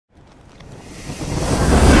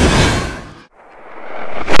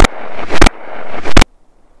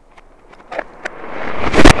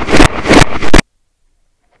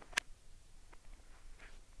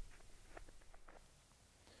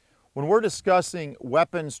we're discussing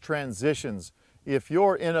weapons transitions. If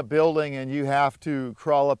you're in a building and you have to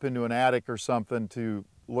crawl up into an attic or something to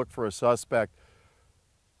look for a suspect,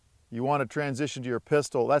 you want to transition to your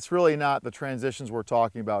pistol. That's really not the transitions we're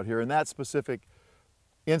talking about here. In that specific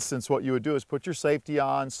instance, what you would do is put your safety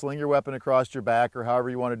on, sling your weapon across your back, or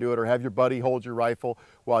however you want to do it, or have your buddy hold your rifle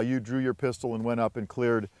while you drew your pistol and went up and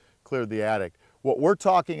cleared the attic. What we're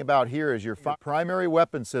talking about here is your primary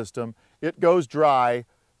weapon system. It goes dry,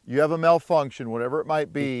 you have a malfunction, whatever it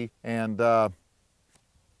might be, and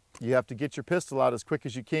you have to get your pistol out as quick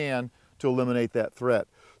as you can to eliminate that threat.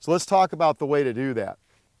 So let's talk about the way to do that.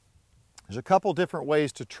 There's a couple different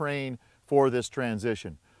ways to train for this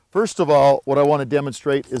transition. First of all, what I want to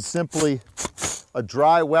demonstrate is simply a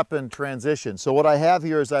dry weapon transition. So what I have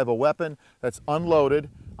here is I have a weapon that's unloaded.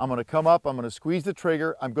 I'm going to come up, I'm going to squeeze the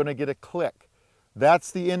trigger, I'm going to get a click.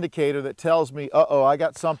 That's the indicator that tells me, uh-oh, I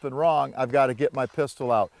got something wrong, I've got to get my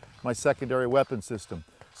pistol out, my secondary weapon system.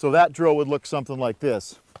 So that drill would look something like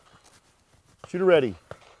this. Shooter ready,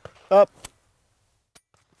 up.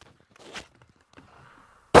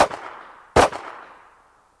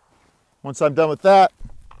 Once I'm done with that,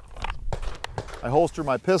 I holster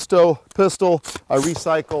my pistol, I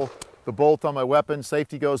recycle the bolt on my weapon,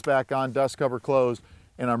 safety goes back on, dust cover closed,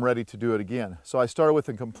 and I'm ready to do it again. So I started with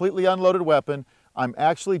a completely unloaded weapon. I'm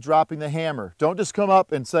actually dropping the hammer. Don't just come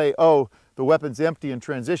up and say, oh, the weapon's empty in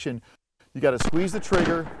transition. You got to squeeze the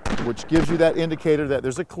trigger, which gives you that indicator that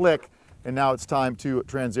there's a click, and now it's time to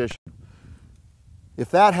transition.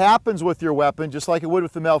 If that happens with your weapon, just like it would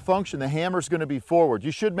with the malfunction, the hammer's going to be forward.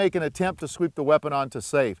 You should make an attempt to sweep the weapon onto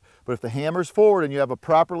safe. But if the hammer's forward and you have a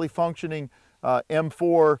properly functioning M4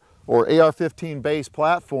 or AR-15 base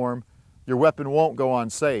platform, your weapon won't go on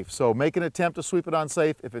safe. So make an attempt to sweep it on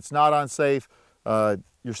safe. If it's not on safe,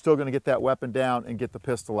 you're still going to get that weapon down and get the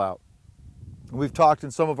pistol out. We've talked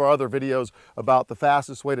in some of our other videos about the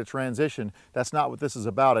fastest way to transition. That's not what this is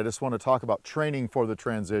about. I just want to talk about training for the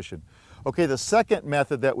transition. Okay, the second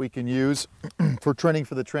method that we can use for training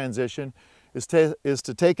for the transition is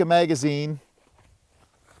to take a magazine.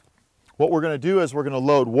 What we're going to do is we're going to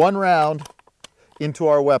load one round into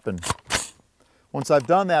our weapon. Once I've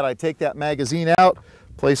done that, I take that magazine out,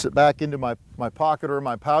 place it back into my pocket or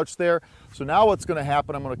my pouch there. So now what's going to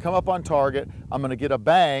happen, I'm going to come up on target, I'm going to get a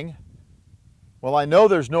bang. Well, I know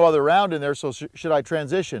there's no other round in there, so should I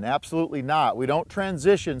transition? Absolutely not. We don't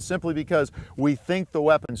transition simply because we think the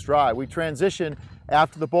weapon's dry. We transition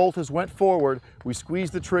after the bolt has went forward, we squeeze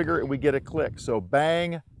the trigger and we get a click. So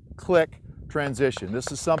bang, click, transition.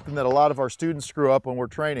 This is something that a lot of our students screw up when we're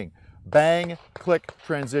training. Bang, click,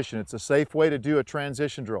 transition. It's a safe way to do a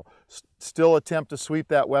transition drill. Still attempt to sweep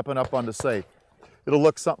that weapon up onto safe. It'll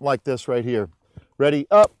look something like this right here. Ready,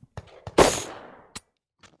 up.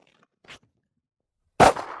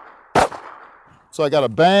 So I got a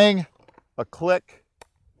bang, a click,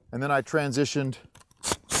 and then I transitioned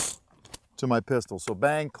to my pistol. So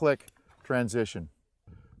bang, click, transition.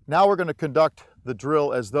 Now we're going to conduct the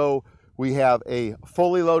drill as though we have a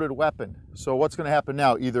fully loaded weapon. So what's going to happen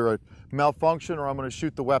now? Either a malfunction or I'm going to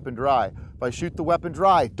shoot the weapon dry. If I shoot the weapon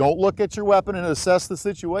dry, don't look at your weapon and assess the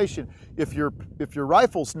situation. If your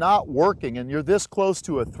rifle's not working and you're this close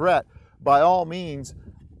to a threat, by all means,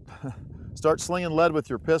 start slinging lead with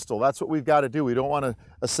your pistol. That's what we've got to do. We don't want to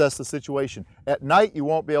assess the situation. At night, you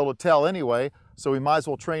won't be able to tell anyway, so we might as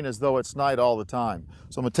well train as though it's night all the time.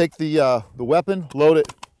 So I'm going to take the weapon, load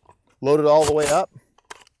it all the way up.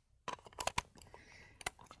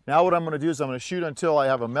 Now what I'm going to do is I'm going to shoot until I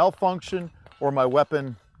have a malfunction or my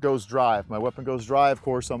weapon goes dry. If my weapon goes dry, of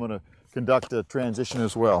course, I'm going to conduct a transition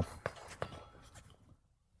as well.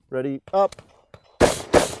 Ready, up.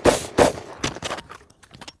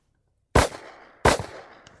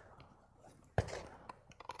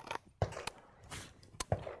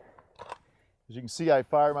 As you can see, I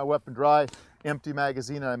fired my weapon dry, empty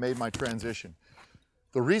magazine, and I made my transition.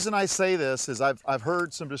 The reason I say this is I've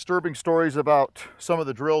heard some disturbing stories about some of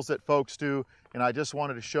the drills that folks do, and I just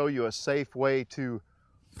wanted to show you a safe way to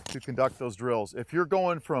conduct those drills. If you're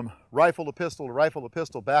going from rifle to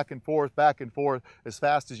pistol, back and forth as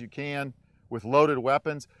fast as you can with loaded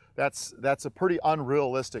weapons, that's a pretty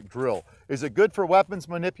unrealistic drill. Is it good for weapons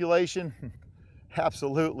manipulation?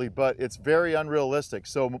 Absolutely, but it's very unrealistic.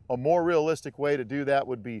 So a more realistic way to do that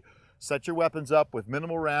would be set your weapons up with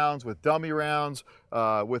minimal rounds, with dummy rounds,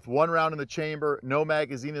 with one round in the chamber, no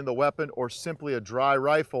magazine in the weapon, or simply a dry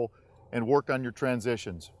rifle, and work on your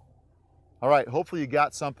transitions. All right, hopefully you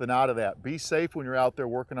got something out of that. Be safe when you're out there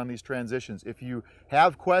working on these transitions. If you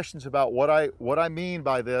have questions about what I mean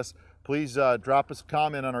by this, please drop us a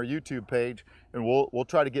comment on our YouTube page, and we'll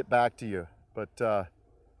try to get back to you. But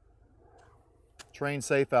Train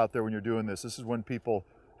safe out there when you're doing this. This is when people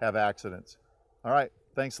have accidents. All right,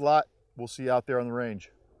 thanks a lot. We'll see you out there on the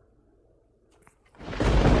range.